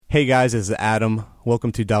Hey guys, this is Adam.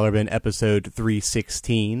 Welcome to Dollar Bin episode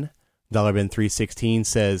 316. Dollar Bin 316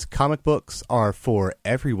 says comic books are for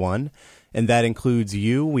everyone, and that includes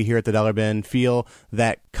you. We here at the Dollar Bin feel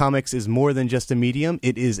that comics is more than just a medium.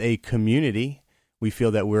 It is a community. We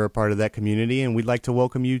feel that we're a part of that community, and we'd like to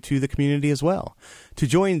welcome you to the community as well. To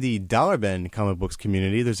join the Dollar Bin comic books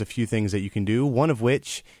community, there's a few things that you can do, one of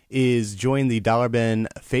which is join the Dollar Bin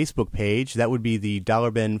Facebook page. That would be the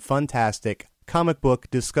Dollar Bin Funtastic Comic Book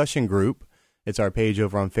Discussion Group. It's our page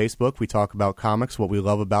over on Facebook. We talk about comics, what we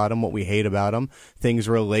love about them, what we hate about them, things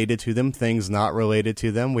related to them, things not related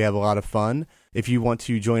to them. We have a lot of fun. If you want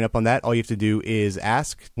to join up on that, all you have to do is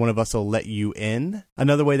ask. One of us will let you in.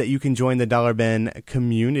 Another way that you can join the Dollar Bin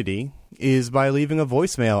community is by leaving a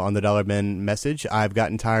voicemail on the Dollar Bin message. I've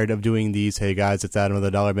gotten tired of doing these, hey guys, it's Adam of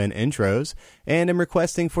the Dollar Bin intros, and I'm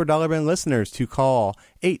requesting for Dollar Bin listeners to call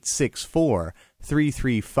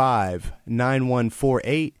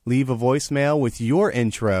 864-335-9148. Leave a voicemail with your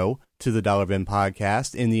intro to the Dollar Bin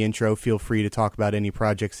podcast. In the intro, feel free to talk about any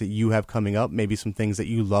projects that you have coming up, maybe some things that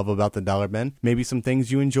you love about the Dollar Bin, maybe some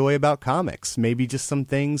things you enjoy about comics, maybe just some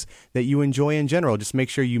things that you enjoy in general. Just make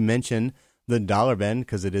sure you mention the Dollar Bin,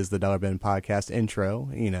 because it is the Dollar Bin podcast intro,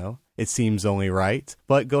 it seems only right.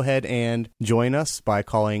 But go ahead and join us by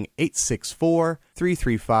calling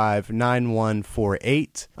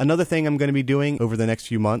 864-335-9148. Another thing I'm going to be doing over the next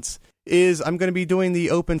few months is I'm going to be doing the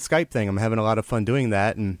open Skype thing. I'm having a lot of fun doing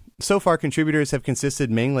that, and so far contributors have consisted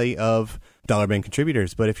mainly of Dollar Bin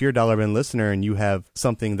contributors. But if you're a Dollar Bin listener and you have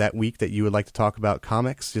something that week that you would like to talk about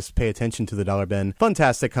comics, just pay attention to the Dollar Bin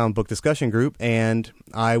Funtastic Comic Book Discussion Group, and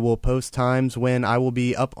I will post times when I will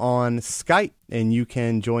be up on Skype, and you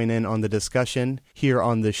can join in on the discussion here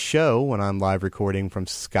on the show when I'm live recording from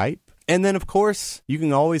Skype. And then, of course, you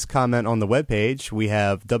can always comment on the webpage. We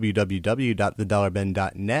have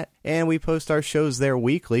www.thedollarbin.net, and we post our shows there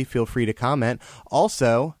weekly. Feel free to comment.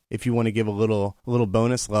 Also, if you want to give a little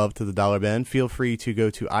bonus love to the Dollar Bin, feel free to go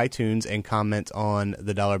to iTunes and comment on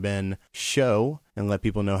the Dollar Bin show and let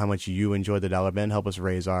people know how much you enjoy the Dollar Bin. Help us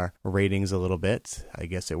raise our ratings a little bit. I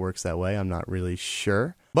guess it works that way. I'm not really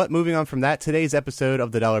sure. But moving on from that, today's episode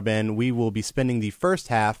of the Dollar Bin, we will be spending the first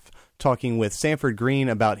half talking with Sanford Greene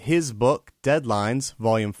about his book, Deadlines,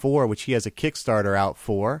 Volume 4, which he has a Kickstarter out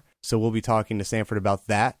for. So we'll be talking to Sanford about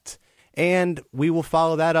that. And we will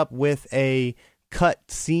follow that up with a cut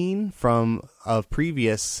scene from a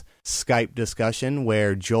previous Skype discussion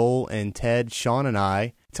where Joel and Ted, Sean and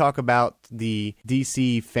I talk about the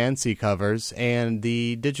DC fancy covers and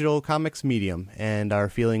the digital comics medium and our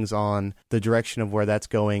feelings on the direction of where that's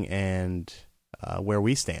going and where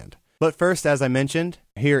we stand. But first, as I mentioned,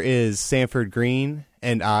 here is Sanford Greene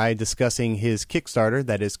and I discussing his Kickstarter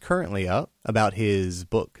that is currently up about his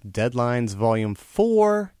book, Deadlines, Volume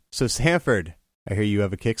 4. So, Sanford, I hear you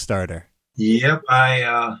have a Kickstarter. Yep,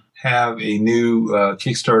 I have a new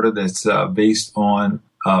Kickstarter that's based on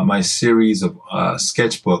my series of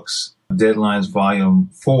sketchbooks. Deadlines, Volume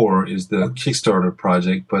 4 is the Kickstarter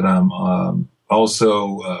project, but I'm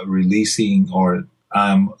also releasing, or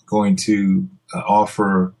I'm going to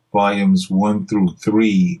offer volumes 1 through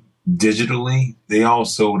 3 digitally. They all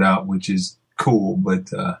sold out, which is cool,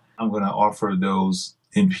 but I'm going to offer those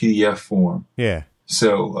in PDF form. Yeah.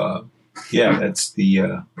 So, that's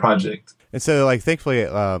the project. And so, thankfully,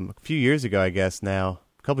 a few years ago, I guess now,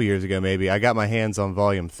 a couple years ago maybe, I got my hands on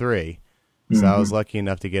Volume 3. So I was lucky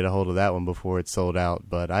enough to get a hold of that one before it sold out.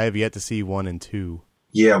 But I have yet to see 1 and 2.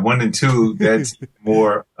 Yeah, 1 and 2, that's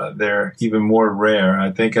more, they're even more rare.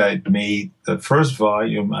 I think I made the first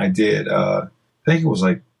volume I did, I think it was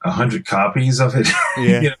 100 copies of it.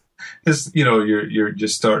 Yeah. You're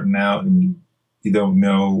just starting out and you don't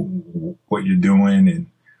know what you're doing and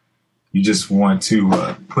you just want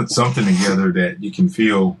to put something together that you can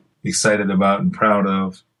feel excited about and proud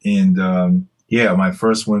of. And, my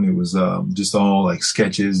first one, it was just all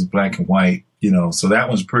sketches, black and white, so that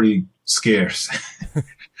one's pretty scarce.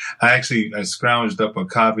 I scrounged up a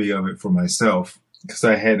copy of it for myself because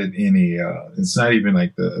I had it in it's not even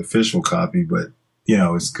the official copy, but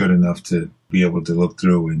it's good enough to be able to look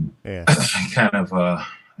through and kind of,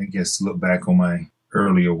 look back on my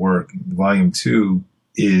earlier work. Volume 2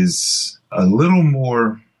 is a little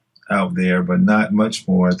more out there, but not much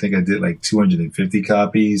more. I think I did 250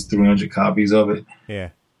 copies, 300 copies of it. Yeah.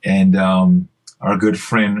 And, our good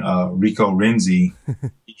friend, Rico Renzi,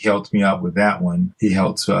 he helped me out with that one. He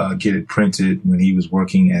helped get it printed when he was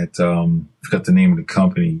working at, I forgot the name of the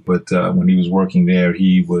company, but when he was working there,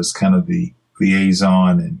 he was kind of the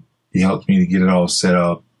liaison and he helped me to get it all set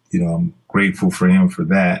up. I'm grateful for him for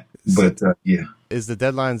that. But Is the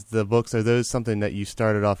Deadlines, the books, are those something that you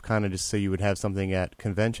started off kind of just so you would have something at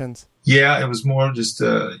conventions? Yeah, it was more just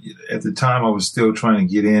at the time I was still trying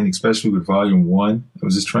to get in, especially with volume 1. I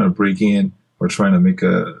was just trying to break in or trying to make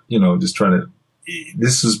just trying to.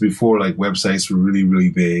 This was before like websites were really, really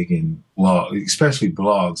big, and especially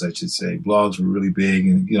blogs, I should say. Blogs were really big,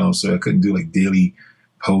 and so I couldn't do like daily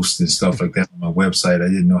posts and stuff like that on my website. I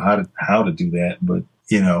didn't know how to do that, but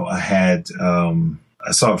I had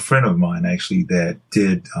I saw a friend of mine actually that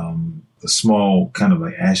did a small kind of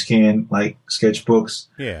like Ashcan like sketchbooks.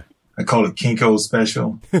 Yeah. I call it Kinko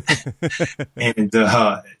Special. And,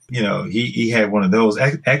 he had one of those.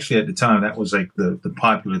 Actually, at the time, that was like the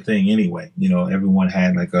popular thing anyway. Everyone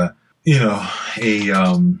had like a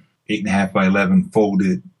 8.5 by 11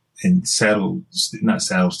 folded and not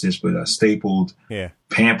saddle stitch, but a stapled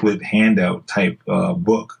pamphlet handout type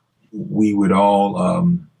book. We would all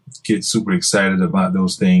get super excited about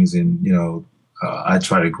those things, and, I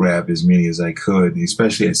try to grab as many as I could,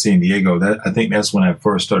 especially at San Diego. I think that's when I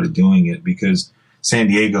first started doing it, because San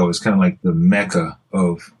Diego is kind of like the mecca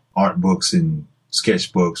of art books and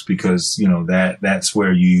sketchbooks, because that's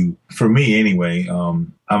where for me anyway.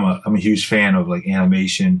 I'm a huge fan of like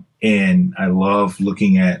animation, and I love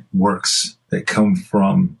looking at works that come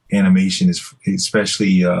from animation,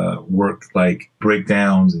 especially work like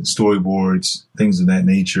breakdowns and storyboards, things of that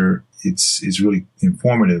nature. It's really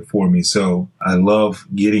informative for me. So I love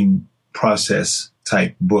getting process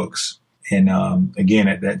type books. And again,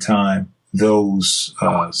 at that time, those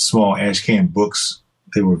small Ashcan books,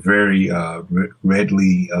 they were very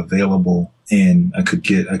readily available, and I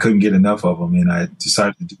couldn't get enough of them. And I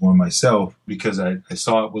decided to do one myself because I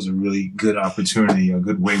saw it was a really good opportunity, a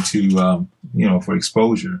good way to, for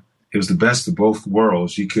exposure. It was the best of both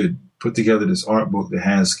worlds. You could put together this art book that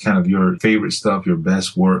has kind of your favorite stuff, your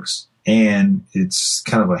best works, and it's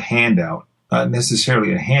kind of a handout. Not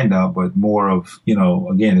necessarily a handout, but more of,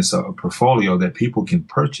 again, it's a portfolio that people can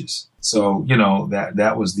purchase. So,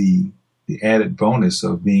 that was the added bonus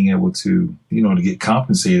of being able to, to get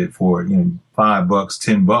compensated for it. $5,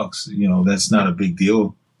 $10, that's not a big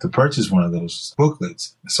deal to purchase one of those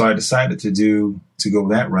booklets. So I decided to go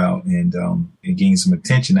that route and gain some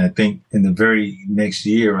attention. I think in the very next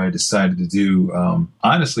year, I decided to do,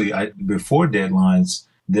 honestly, before Deadlines,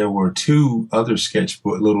 there were 2 other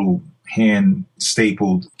sketchbook, little hand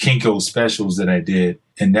stapled Kinko specials that I did.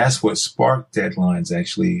 And that's what sparked Deadlines,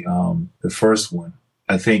 actually, the first one.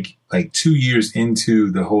 I think like 2 years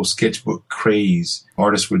into the whole sketchbook craze,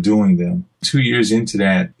 artists were doing them. 2 years into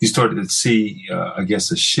that, you started to see, a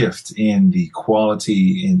shift in the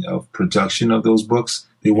quality of production of those books.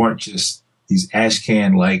 They weren't just these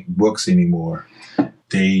Ashcan-like books anymore.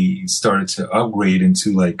 They started to upgrade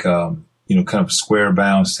into like, kind of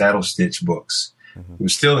square-bound saddle stitch books. Mm-hmm. It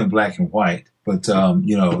was still in black and white, but,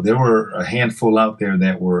 there were a handful out there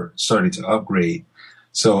that were starting to upgrade.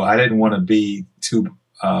 So I didn't want to be too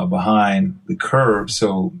behind the curve,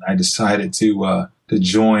 so I decided to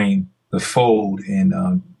join the fold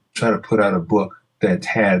and try to put out a book that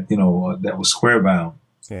had, that was square bound.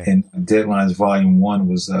 Yeah. And Deadlines Volume 1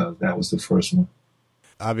 was that was the first one.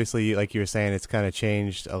 Obviously, like you were saying, it's kind of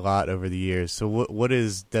changed a lot over the years. So what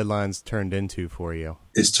is Deadlines turned into for you?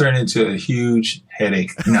 It's turned into a huge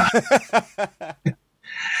headache.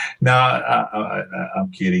 No,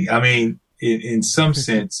 I'm kidding. I mean, in some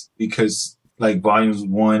sense, because like volumes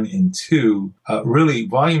 1 and 2, really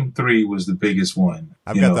volume 3 was the biggest one.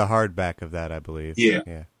 I've got the hardback of that, I believe.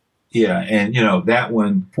 Yeah. And, that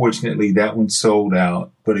one, fortunately, that one sold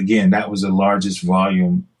out. But again, that was the largest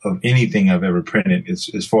volume of anything I've ever printed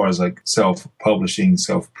as far as like self-publishing,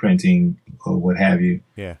 self-printing, or what have you.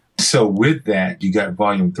 Yeah. So with that, you got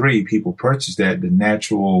volume 3, people purchased that. The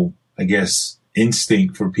natural, I guess,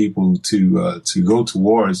 instinct for people to go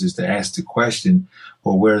towards is to ask the question,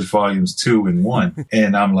 well, where's volumes 2 and 1?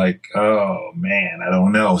 And I'm like, oh man, I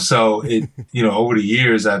don't know. So over the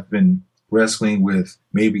years, I've been wrestling with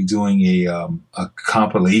maybe doing a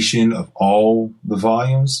compilation of all the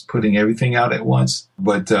volumes, putting everything out at once.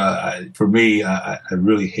 But for me, I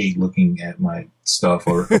really hate looking at my stuff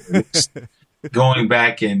or going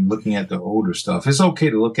back and looking at the older stuff. It's okay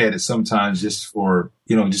to look at it sometimes just for,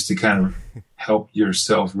 just to kind of help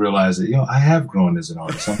yourself realize that, I have grown as an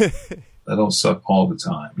artist. I don't suck all the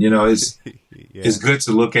time. It's good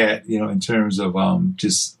to look at, in terms of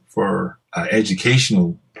just for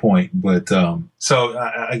educational point. But so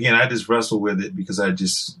again, I just wrestle with it because I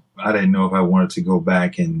didn't know if I wanted to go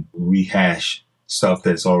back and rehash stuff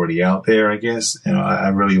that's already out there, I guess. I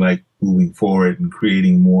really like moving forward and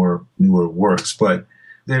creating more newer works. But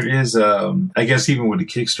there is, I guess even with the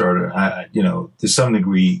Kickstarter, to some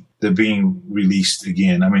degree, they're being released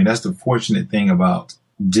again. I mean, that's the fortunate thing about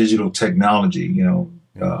digital technology,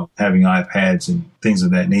 having iPads and things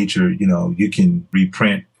of that nature. You can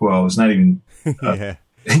reprint. Well, it's not even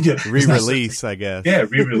re-release, I guess. Yeah,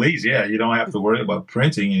 re-release. Yeah, you don't have to worry about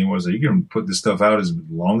printing anymore. So you can put the stuff out as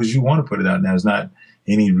long as you want to put it out. Now, it's not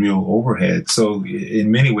any real overhead. So in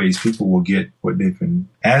many ways, people will get what they've been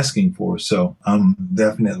asking for. So I'm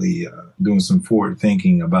definitely doing some forward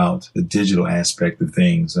thinking about the digital aspect of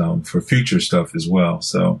things for future stuff as well.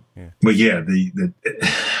 So, but yeah,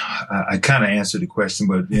 I kind of answered the question,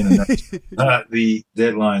 but the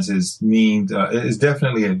deadlines is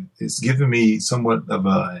definitely it's given me somewhat of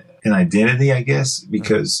an identity, I guess,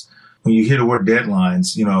 because when you hear the word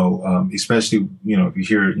deadlines, especially, if you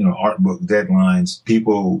hear, art book deadlines,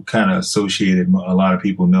 people kind of associate it. A lot of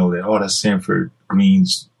people know that, that's Sanford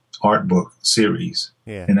Green's art book series.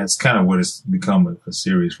 Yeah. And that's kind of what it's become a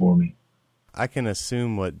series for me. I can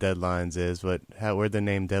assume what deadlines is, but where'd the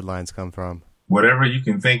name Deadlines come from? Whatever you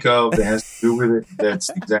can think of that has to do with it, that's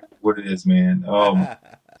exactly what it is, man.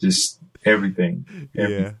 Just everything.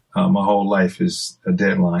 My whole life is a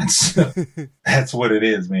deadline. So that's what it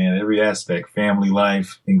is, man. Every aspect, family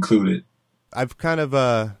life included. I've kind of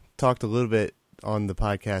talked a little bit on the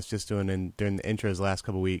podcast, just during the intros the last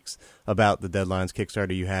couple of weeks, about the Deadlines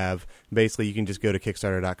Kickstarter you have. Basically, you can just go to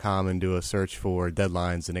Kickstarter.com and do a search for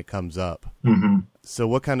Deadlines, and it comes up. Mm-hmm. So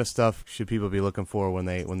what kind of stuff should people be looking for when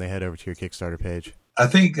they head over to your Kickstarter page? I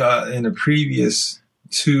think in the previous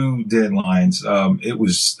 2 deadlines, it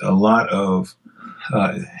was a lot of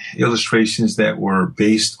illustrations that were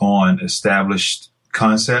based on established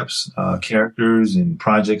concepts, characters, and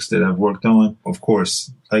projects that I've worked on. Of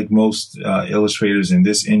course, like most illustrators in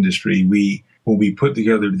this industry, when we put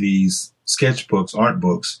together these sketchbooks, art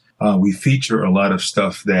books, we feature a lot of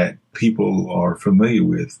stuff that people are familiar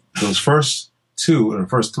with. Those first 2, or the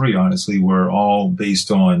first 3, honestly, were all based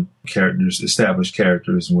on characters, established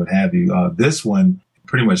characters, and what have you. This one,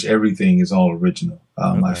 pretty much everything is all original.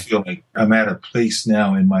 Okay. I feel like I'm at a place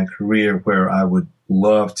now in my career where I would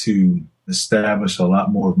love to establish a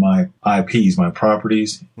lot more of my IPs, my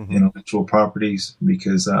properties, intellectual properties,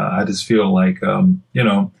 because I just feel like,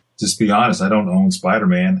 just be honest, I don't own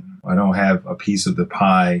Spider-Man. I don't have a piece of the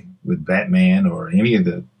pie with Batman or any of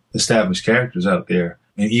the established characters out there.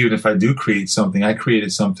 And even if I do create something, I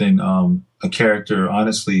created something, a character,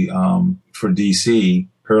 honestly, for DC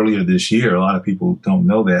earlier this year. A lot of people don't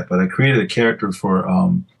know that, but I created a character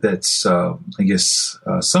for that's, I guess,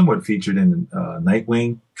 somewhat featured in the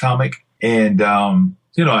Nightwing comic. And,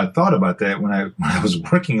 I thought about that when I was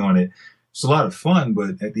working on it. It's a lot of fun,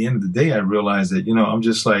 but at the end of the day, I realized that, I'm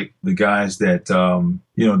just like the guys that,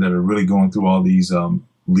 that are really going through all these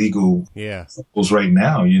legal circles right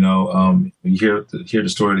now. You hear the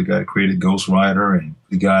story of the guy that created Ghost Rider, and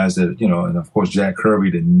the guys that, and of course Jack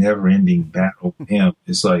Kirby, the never ending battle with him.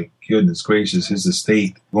 It's like, goodness gracious, his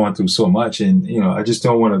estate going through so much. And, I just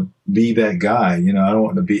don't want to be that guy. I don't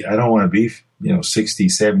want to be 60,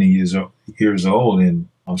 70 years old, and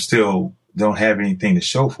I'm still don't have anything to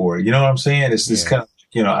show for it. You know what I'm saying? It's this kind of,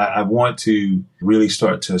 I want to really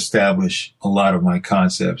start to establish a lot of my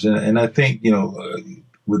concepts. And I think,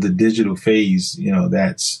 with the digital phase,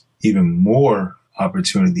 that's even more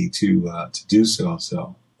opportunity to do so.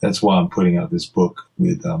 So that's why I'm putting out this book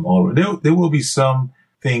with all. There will be some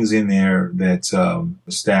things in there that's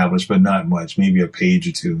established, but not much. Maybe a page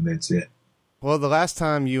or 2, and that's it. Well, the last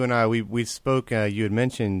time you and I we spoke, you had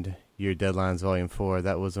mentioned your Deadlines Volume 4.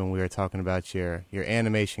 That was when we were talking about your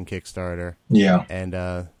animation Kickstarter. Yeah. And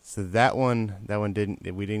so that one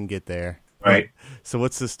we didn't get there. Right. So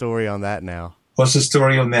what's the story on that now? What's the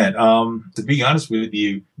story on that? To be honest with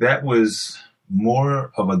you, that was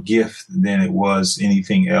more of a gift than it was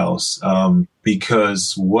anything else.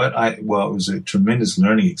 Because it was a tremendous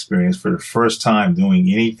learning experience for the first time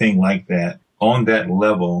doing anything like that on that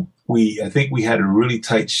level. I think we had a really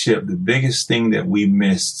tight ship. The biggest thing that we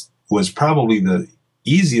missed was probably the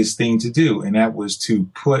easiest thing to do, and that was to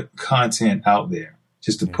put content out there,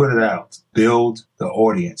 just to put it out, build the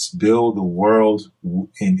audience, build the world,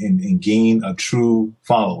 and gain a true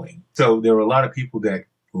following. So there were a lot of people that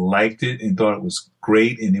liked it and thought it was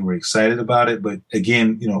great, and they were excited about it. But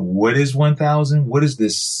again, what is 1,000? What is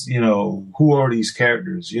this? Who are these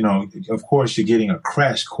characters? Of course, you're getting a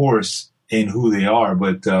crash course in who they are,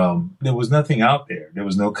 but there was nothing out there. There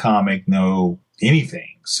was no comic, no anything.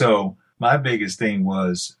 So my biggest thing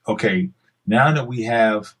was, okay, now that we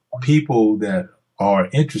have people that are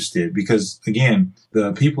interested, because again,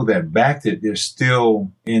 the people that backed it, they're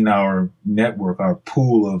still in our network, our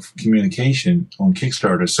pool of communication on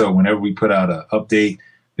Kickstarter. So whenever we put out an update,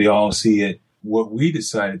 they all see it. What we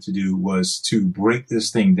decided to do was to break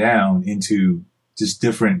this thing down into just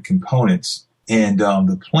different components. And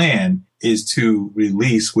the plan is to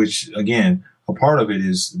release, which again, a part of it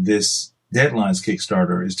is this Deadlines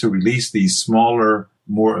Kickstarter, is to release these smaller,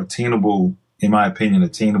 more attainable, in my opinion,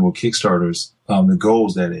 attainable Kickstarters, the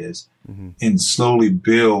goals that is, and slowly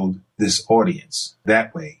build this audience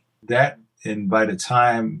that way. And by the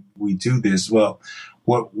time we do this, well,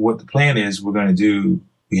 what the plan is, we're going to do,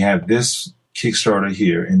 we have this Kickstarter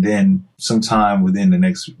here, and then sometime within the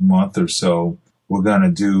next month or so, we're going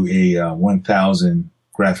to do a 1,000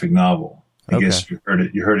 graphic novel. I guess you heard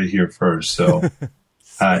it here first. So,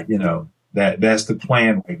 that's the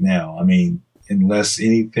plan right now. I mean, unless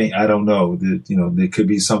anything, I don't know, there could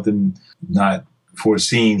be something not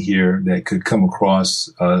foreseen here that could come across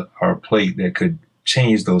our plate that could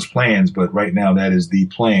change those plans. But right now, that is the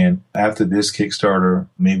plan. After this Kickstarter,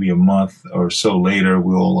 maybe a month or so later,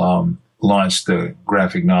 we'll launch the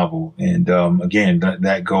graphic novel. And again,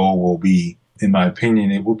 that goal will be, in my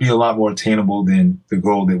opinion, it will be a lot more attainable than the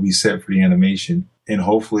goal that we set for the animation. And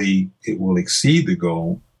hopefully it will exceed the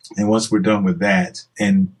goal. And once we're done with that,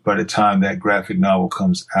 and by the time that graphic novel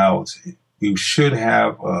comes out, we should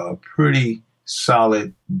have a pretty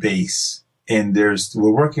solid base. And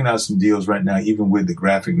we're working out some deals right now, even with the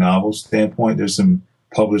graphic novel standpoint. There's some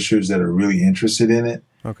publishers that are really interested in it.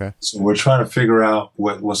 Okay. So we're trying to figure out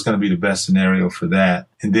what's going to be the best scenario for that.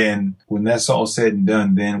 And then when that's all said and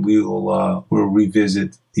done, then we'll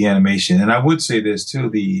revisit the animation. And I would say this too,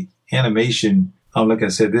 the animation, like I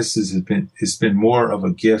said, it's been more of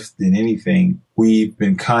a gift than anything. We've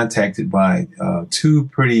been contacted by two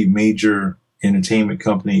pretty major entertainment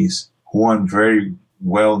companies, one very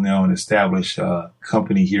well-known, established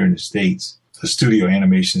company here in the States, a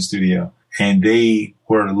animation studio. And they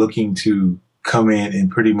were looking to come in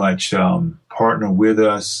and pretty much partner with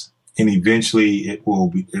us, and eventually it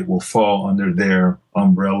will fall under their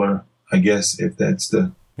umbrella, I guess, if that's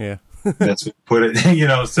that's what you put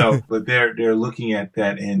it, So, but they're looking at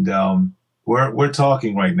that, and we're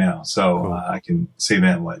talking right now, so cool. I can say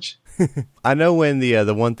that much. I know when the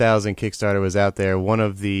 1,000 Kickstarter was out there, one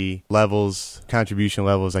of the contribution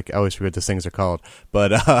levels, I always forget what those things are called, but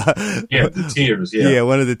the tiers,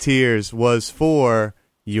 one of the tiers was for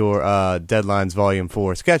your Deadlines Volume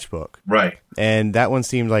 4 sketchbook. Right. And that one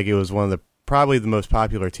seemed like it was one of probably the most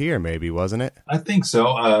popular tier, maybe, wasn't it? I think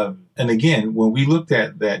so. And again, when we looked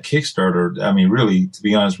at that Kickstarter, I mean, really, to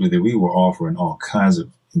be honest with you, we were offering all kinds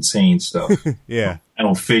of insane stuff. Yeah.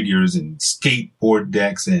 Figures and skateboard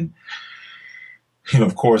decks and,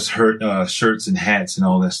 of course, shirts and hats and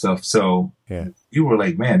all that stuff. So you were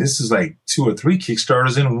like, man, this is like 2 or 3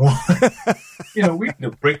 Kickstarters in one. We need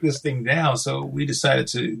to break this thing down. So we decided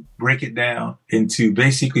to break it down and to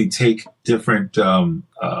basically take different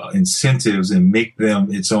incentives and make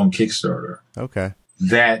them its own Kickstarter. Okay.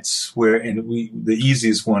 That's where, the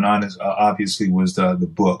easiest one, obviously, was the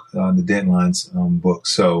book, the Deadlines book.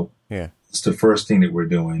 So it's the first thing that we're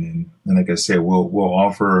doing. And like I said, we'll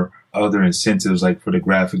offer other incentives, like for the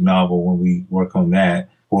graphic novel, when we work on that,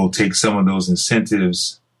 we'll take some of those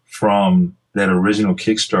incentives from that original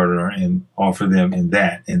Kickstarter and offer them in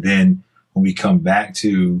that. And then when we come back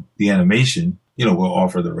to the animation, we'll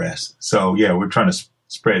offer the rest. So we're trying to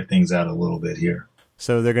spread things out a little bit here.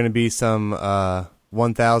 So there are going to be some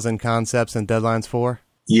 1,000 concepts in Deadlines 4?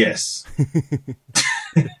 Yes.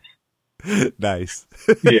 Nice.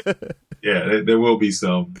 There will be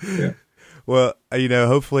some. Yeah. Well,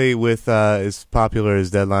 hopefully with as popular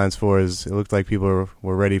as Deadlines 4 is, it looked like people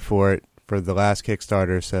were ready for it for the last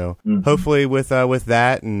Kickstarter. So hopefully with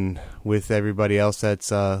that and with everybody else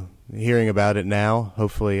that's hearing about it now,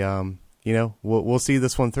 hopefully, we'll see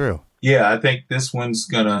this one through. Yeah, I think this one's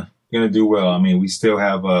gonna do well. I mean, we still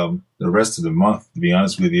have the rest of the month, to be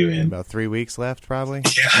honest with you, and about 3 weeks left, probably.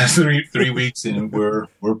 Yeah, 3 weeks, and we're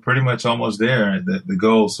pretty much almost there at the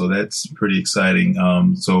goal. So that's pretty exciting.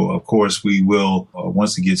 So of course we will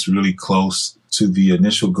once it gets really close to the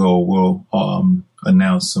initial goal, we'll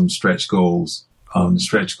announce some stretch goals. The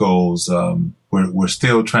stretch goals, we're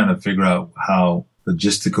still trying to figure out how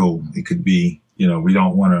logistical it could be. We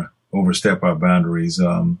don't want to overstep our boundaries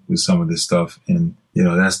with some of this stuff. And,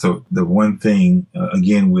 that's the one thing,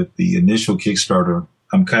 again, with the initial Kickstarter,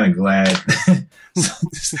 I'm kind of glad.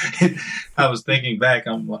 I was thinking back,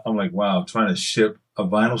 I'm like, wow, trying to ship a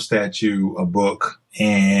vinyl statue, a book,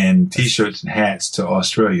 and T-shirts and hats to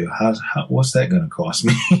Australia. What's that going to cost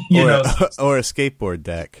me? Or a skateboard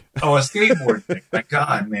deck. Oh, a skateboard deck. My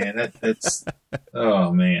God, man, that's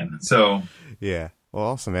oh man. So yeah. Well,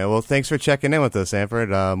 awesome, man. Well, thanks for checking in with us,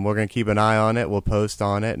 Sanford. We're going to keep an eye on it. We'll post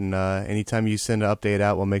on it, and anytime you send an update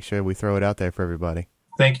out, we'll make sure we throw it out there for everybody.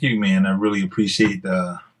 Thank you, man. I really appreciate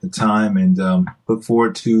the time, and look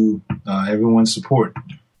forward to everyone's support.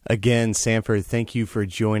 Again, Sanford, thank you for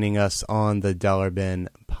joining us on the Dollar Bin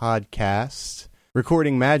podcast.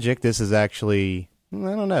 Recording Magic, this is actually, I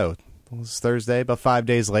don't know, it was Thursday, about 5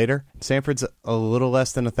 days later. Sanford's a little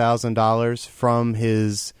less than $1,000 from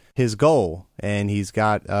his goal, and he's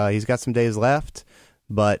got some days left.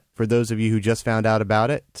 But for those of you who just found out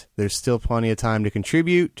about it, there's still plenty of time to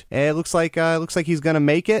contribute. And it looks like he's going to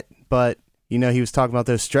make it, but he was talking about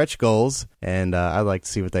those stretch goals, and I'd like to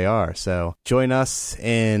see what they are. So join us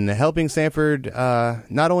in helping Sanford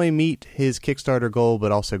not only meet his Kickstarter goal,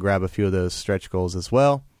 but also grab a few of those stretch goals as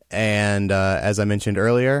well. And as I mentioned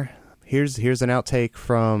earlier, here's an outtake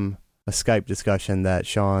from a Skype discussion that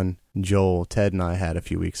Sean, Joel, Ted, and I had a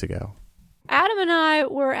few weeks ago. Adam and I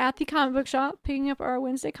were at the comic book shop picking up our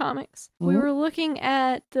Wednesday comics. Mm-hmm. We were looking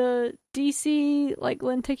at the DC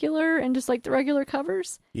lenticular and just the regular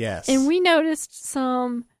covers. Yes. And we noticed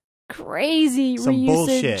some crazy reusage.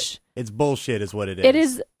 Bullshit. It's bullshit is what it is. It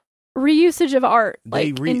is reusage of art.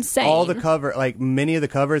 Insane. All the cover, many of the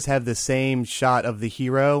covers have the same shot of the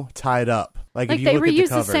hero tied up. If you they look at reuse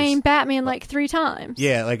the same Batman 3 times.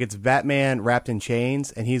 Yeah, it's Batman wrapped in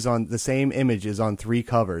chains, and he's on the same image is on 3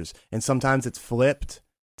 covers, and sometimes it's flipped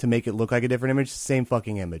to make it look like a different image. Same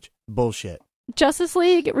fucking image. Bullshit. Justice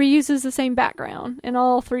League reuses the same background in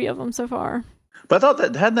all 3 of them so far. But I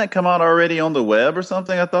thought hadn't that come out already on the web or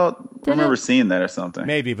something? I remember seeing that or something.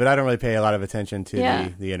 Maybe, but I don't really pay a lot of attention to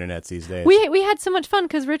the internets these days. We had so much fun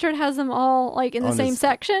because Richard has them all in the same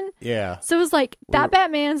section. Yeah. So it was that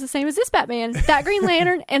Batman's the same as this Batman, that Green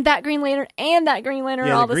Lantern, and that Green Lantern, and that Green Lantern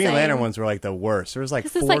are all the same. The Green Lantern ones were the worst. There was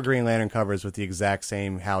 4 Green Lantern covers with the exact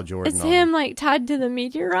same Hal Jordan. It's him tied to the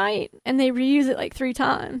meteorite, and they reuse it 3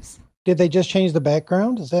 times. Did they just change the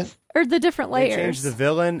background? Is that... Or the different layers. They changed the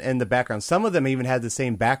villain and the background. Some of them even had the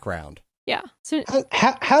same background. Yeah. So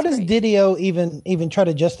how does Didio even try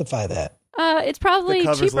to justify that? It's probably the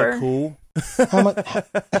covers cheaper. Look cool. How much?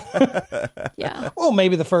 Yeah. Well,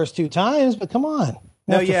 maybe the first 2 times, but come on.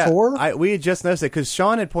 After 4? We had just noticed it because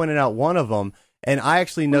Sean had pointed out one of them, and I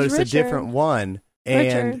actually noticed a different one.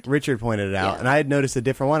 And Richard pointed it out, and I had noticed a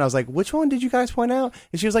different one. I was like, which one did you guys point out?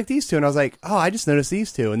 And she was like, these 2. And I was like, oh, I just noticed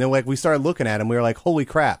these 2. And then we started looking at them. We were like, holy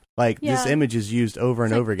crap. This image is used over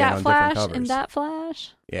and over again on different covers. And that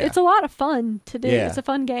flash. Yeah. It's a lot of fun to do. Yeah. It's a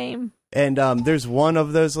fun game. And there's one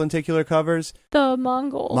of those lenticular covers. The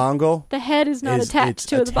Mongol. The head is not attached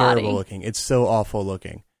to the body. It's terrible looking. It's so awful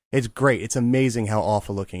looking. It's great. It's amazing how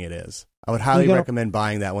awful looking it is. I would highly recommend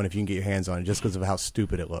buying that one if you can get your hands on it, just because of how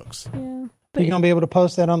stupid it looks. Yeah. Are you going to be able to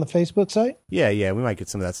post that on the Facebook site? Yeah, we might get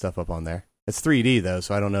some of that stuff up on there. It's 3D though,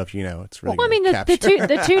 so I don't know if it's really. Well,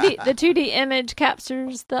 the 2D image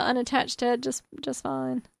captures the unattached head just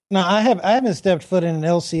fine. No, I haven't stepped foot in an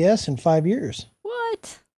LCS in 5 years.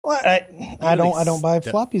 What? Well, I don't buy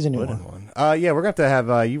floppies anymore. Yeah, we're going to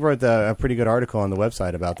have you wrote a pretty good article on the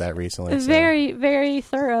website about that recently. So very, very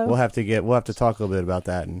thorough. We'll have to talk a little bit about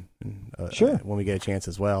that and sure when we get a chance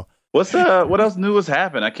as well. What else new has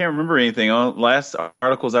happened? I can't remember anything. Last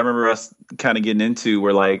articles I remember us kind of getting into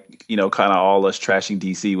were kind of all us trashing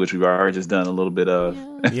DC, which we've already just done a little bit of.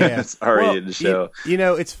 Yeah, it's already in the show.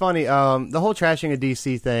 It's funny. The whole trashing a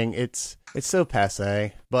DC thing, it's so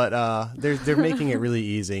passe, but they're making it really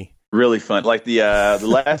easy, really fun. The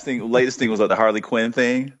latest thing was the Harley Quinn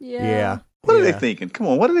thing. Yeah. What are they thinking? Come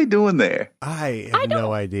on, what are they doing there? I have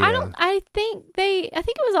no idea. I think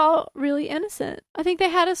it was all really innocent. I think they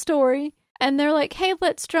had a story and they're like, hey,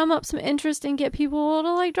 let's drum up some interest and get people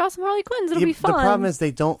to draw some Harley Quinns. It'll be fun. The problem is they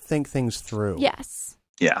don't think things through. Yes.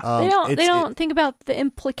 Yeah. They don't think about the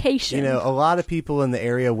implication. A lot of people in the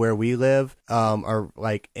area where we live are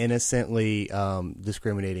innocently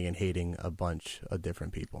discriminating and hating a bunch of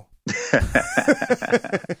different people.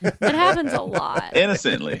 It happens a lot.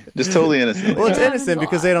 Innocently. Just totally innocently. Well, it's innocent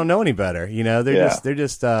because they don't know any better. They're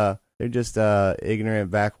just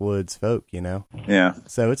ignorant backwoods folk, Yeah.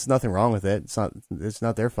 So it's nothing wrong with it. It's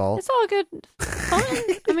not their fault. It's all good fun.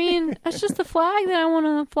 I mean, that's just the flag that I want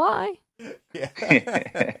to fly. Yeah.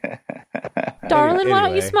 Darling, why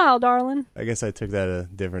don't you smile, darling? I guess I took that a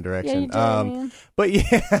different direction. Yeah, you did, man. But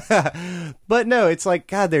yeah, but no, it's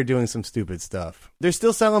God, they're doing some stupid stuff. They're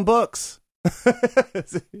still selling books.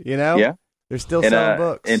 Yeah. They're still selling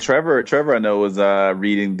books. And Trevor, I know, was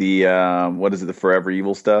reading the the Forever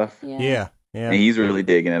Evil stuff. Yeah. And he's really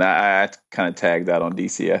digging it. I kind of tagged that on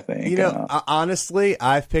DC, I think. You know, honestly,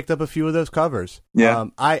 I've picked up a few of those covers. Yeah.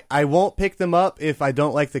 I won't pick them up if I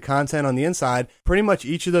don't like the content on the inside. Pretty much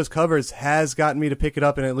each of those covers has gotten me to pick it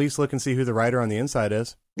up and at least look and see who the writer on the inside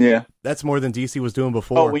is. Yeah. That's more than DC was doing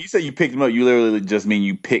before. Oh, when you say you picked them up, you literally just mean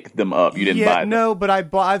you picked them up. You didn't buy them. No, but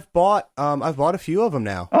I've bought a few of them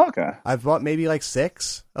now. Oh, okay. I've bought maybe like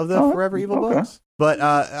 6 of the Forever Evil books. But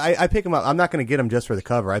I pick them up. I'm not going to get them just for the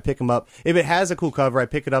cover. I pick them up. If it has a cool cover, I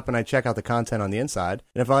pick it up and I check out the content on the inside.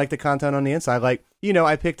 And if I like the content on the inside, like,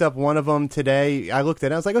 I picked up one of them today. I looked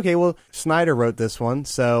at it. I was like, okay, well, Snyder wrote this one,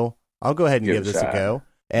 so I'll go ahead and give this a go.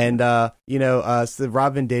 And, so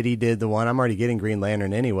Rob Venditti did the one. I'm already getting Green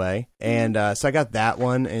Lantern anyway. And so I got that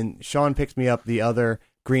one. And Sean picked me up the other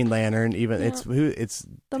Green Lantern.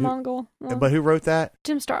 Mongol one. But who wrote that?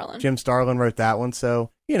 Jim Starlin. Jim Starlin wrote that one.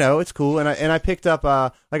 So, it's cool. And I picked up,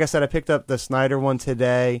 like I said, I picked up the Snyder one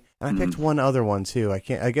today. And I picked one other one too. I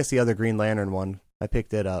guess the other Green Lantern one. I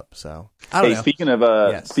picked it up, so I don't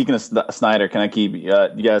know. Speaking of Snyder, can I keep you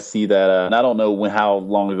guys see that? And I don't know how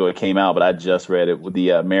long ago it came out, but I just read it with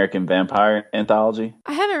the American Vampire Anthology.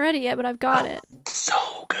 I haven't read it yet, but I've got it. So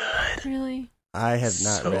good. Really? I have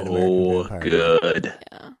not read American Vampire. Good.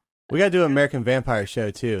 Yeah. We got to do an American Vampire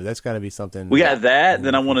show too. That's got to be something. We got that.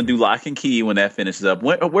 Then I want to do Lock and Key when that finishes up.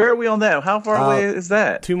 Where are we on that? How far away is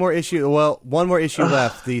that? 2 more issues. Well, 1 more issue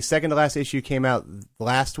left. The second to last issue came out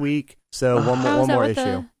last week. So one more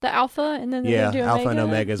issue. The Alpha and then Alpha and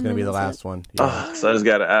Omega is going to be the last one. Yeah. So I just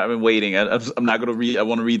got. I've been waiting. I'm not going to read. I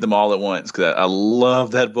want to read them all at once because I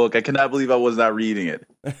love that book. I cannot believe I was not reading it.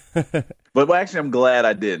 But actually, I'm glad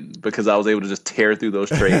I didn't because I was able to just tear through those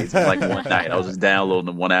trades in like one night. I was just downloading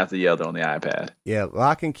them one after the other on the iPad. Yeah,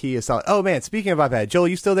 Lock and Key is solid. Oh man, speaking of iPad, Joel,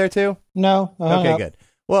 you still there too? No. Okay, good.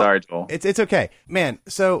 Well, sorry, Joel. It's okay, man.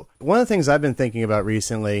 So one of the things I've been thinking about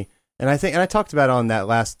recently. And I talked about it on that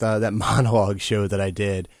last that monologue show that I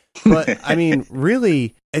did. But I mean,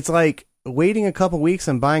 really, it's like waiting a couple weeks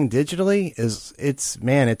and buying digitally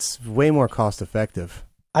it's way more cost effective.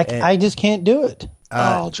 I just can't do it.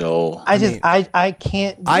 Joel. I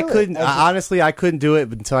can't. Honestly, I couldn't do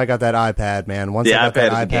it until I got that iPad, man. Once I got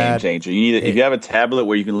that iPad, is a game changer. You need if you have a tablet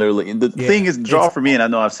where you can literally. The thing is, draw for me, and I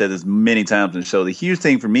know I've said this many times in the show. The huge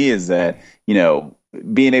thing for me is that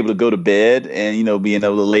being able to go to bed and being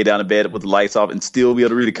able to lay down in bed with the lights off and still be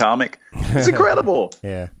able to read a comic. It's incredible.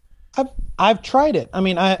 Yeah. I've tried it. I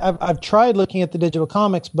mean, I've tried looking at the digital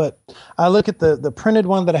comics, but I look at the printed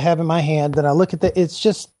one that I have in my hand. Then I look at it's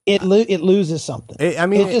just it loses something.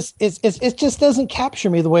 It just doesn't capture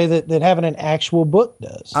me the way that having an actual book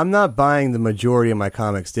does. I'm not buying the majority of my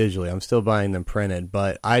comics digitally. I'm still buying them printed,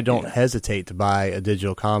 but I don't hesitate to buy a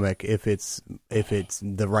digital comic if it's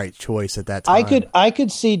the right choice at that time. I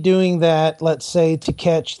could see doing that. Let's say to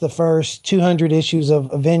catch the first 200 issues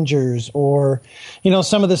of Avengers, or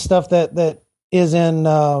some of the stuff that is in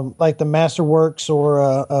like the Masterworks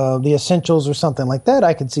or the Essentials or something like that.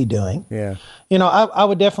 I could see doing. Yeah. I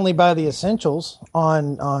would definitely buy the Essentials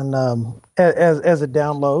on as a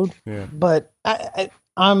download. Yeah. But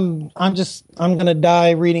I'm going to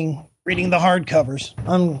die reading the hardcovers.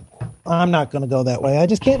 I'm not going to go that way. I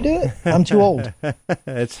just can't do it. I'm too old.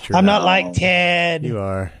 That's true. I'm not like Ted. You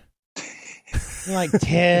are. I'm like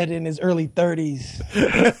Ted in his early 30s.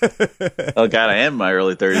 Oh God, I am in my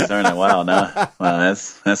early 30s, aren't I? Wow,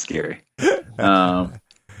 that's scary.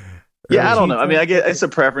 Yeah, I don't know. I mean, I guess it's a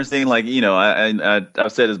preference thing. Like,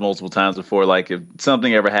 I've said this multiple times before. Like, if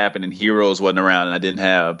something ever happened and Heroes wasn't around and I didn't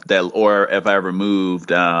have that, or if I ever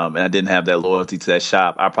moved and I didn't have that loyalty to that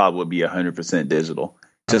shop, I probably would be 100% digital.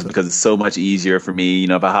 Just because it's so much easier for me.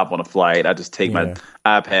 If I hop on a flight, I just take my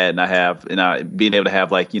iPad and being able to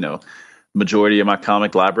have majority of my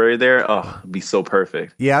comic library there, it'd be so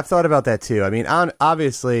perfect. Yeah, I've thought about that too. I mean,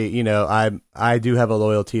 obviously, I do have a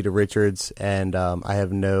loyalty to Richards, and I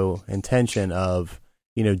have no intention of,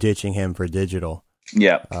 ditching him for digital.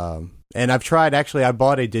 Yeah. And I've tried. Actually, I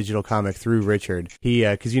bought a digital comic through Richard. He,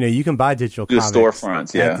 because you can buy digital comics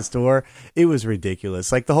storefronts, at the store. It was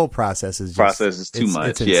ridiculous. Like the whole process is too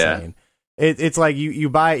much. It's insane. It's like you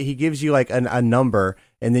buy. He gives you like a number.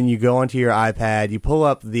 And then you go onto your iPad, you pull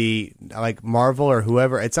up the Marvel or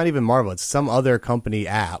whoever. It's not even Marvel; it's some other company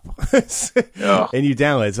app, and you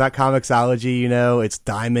download it. It's not Comixology, it's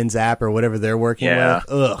Diamond's app or whatever they're working with.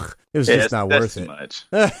 Ugh, it was just not worth it. Much.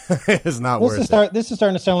 It's not worth it. This is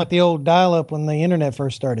starting to sound like the old dial-up when the internet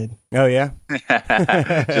first started. Oh yeah,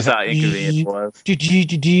 just how inconvenient it was.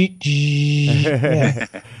 Yeah.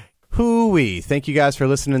 Hoo-wee. Thank you guys for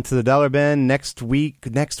listening to the Dollar Bin. Next week.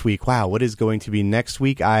 Wow, what is going to be next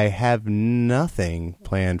week? I have nothing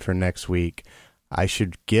planned for next week. I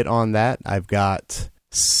should get on that. I've got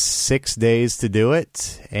 6 days to do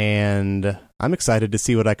it, and I'm excited to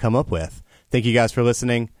see what I come up with. Thank you guys for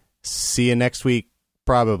listening. See you next week,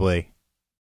 probably.